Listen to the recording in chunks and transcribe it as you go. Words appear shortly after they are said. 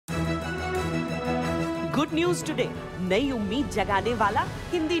Good news today, नई उम्मीद जगाने वाला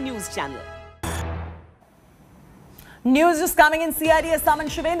Hindi news channel. News is coming in. CID has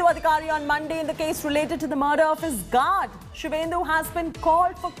summoned Suvendu Adhikari on Monday in the case related to the murder of his guard. Suvendu has been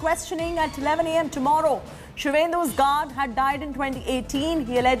called for questioning at 11 a.m. tomorrow. Suvendu's guard had died in 2018.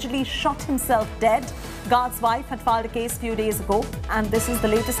 He allegedly shot himself dead. Guard's wife had filed a case a few days ago. And this is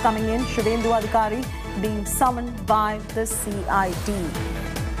the latest coming in. Suvendu Adhikari being summoned by the CID.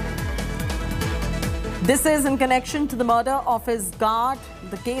 This is in connection to the murder of his guard.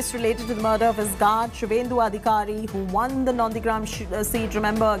 The case related to the murder of his guard, Suvendu Adhikari, who won the Nandigram seat,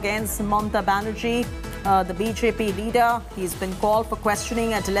 remember, against Mamata Banerjee, the BJP leader. He's been called for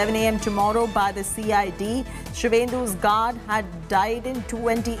questioning at 11 a.m. tomorrow by the CID. Suvendu's guard had died in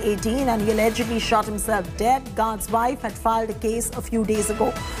 2018 and he allegedly shot himself dead. Guard's wife had filed a case a few days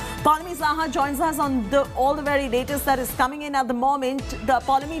ago. Polemy Saha joins us on all the very latest that is coming in at the moment. The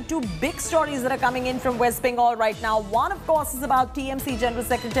Polemy, two big stories that are coming in from West Bengal right now. One, of course, is about TMC General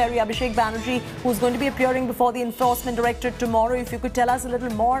Secretary Abhishek Banerjee, who's going to be appearing before the Enforcement Directorate tomorrow. If you could tell us a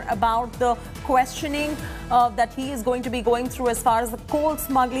little more about the questioning that he is going to be going through as far as the coal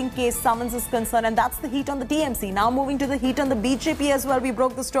smuggling case summons is concerned. And that's the heat on the TMC. Now moving to the heat on the BJP as well. We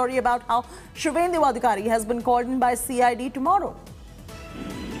broke the story about how Suvendu Adhikari has been called in by CID tomorrow.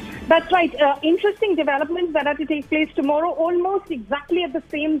 That's right. Interesting developments that are to take place tomorrow, almost exactly at the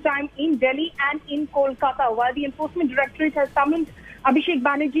same time in Delhi and in Kolkata, while the Enforcement Directorate has summoned Abhishek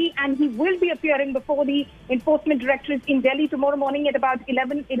Banerjee, and he will be appearing before the Enforcement Directorate in Delhi tomorrow morning at about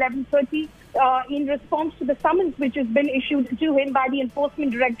 11:30 in response to the summons which has been issued to him by the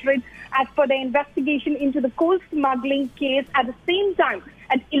Enforcement Directorate as per the investigation into the coal smuggling case. At the same time,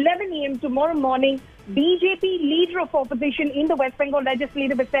 at 11 a.m. tomorrow morning, BJP leader of opposition in the West Bengal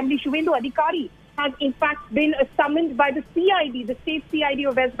Legislative Assembly, Suvendu Adhikari, has in fact been summoned by the CID, the state CID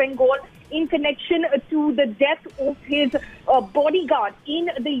of West Bengal, in connection to the death of his bodyguard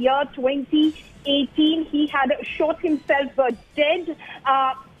in the year 2018. He had shot himself dead.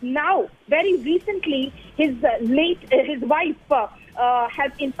 Now, very recently, his wife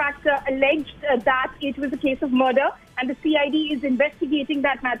has in fact alleged that it was a case of murder, and the CID is investigating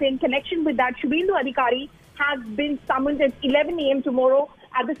that matter. In connection with that, Suvendu Adhikari has been summoned at 11 a.m. tomorrow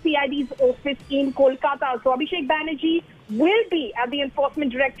at the CID's office in Kolkata. So Abhishek Banerjee will be at the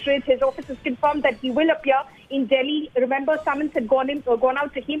Enforcement Directorate. His office has confirmed that he will appear in Delhi. Remember, summons had gone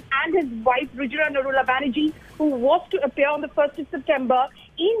out to him and his wife, Rujira Narula Banerjee, who was to appear on the 1st of September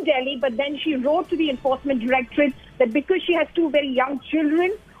in Delhi, but then she wrote to the Enforcement Directorate that because she has two very young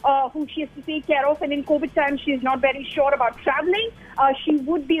children who she has to take care of, and in COVID time she is not very sure about travelling, she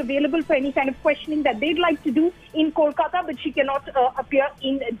would be available for any kind of questioning that they'd like to do in Kolkata, but she cannot appear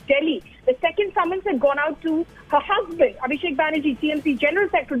in Delhi. The second summons had gone out to her husband, Abhishek Banerjee, TMC General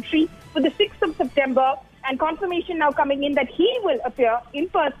Secretary, for the 6th of September, and confirmation now coming in that he will appear in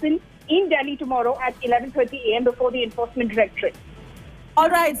person in Delhi tomorrow at 11:30 a.m. before the Enforcement Directorate. All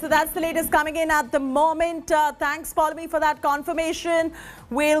right, so that's the latest coming in at the moment. Thanks, Polemy, for that confirmation.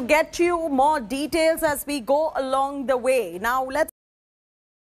 We'll get you more details as we go along the way. Now, let's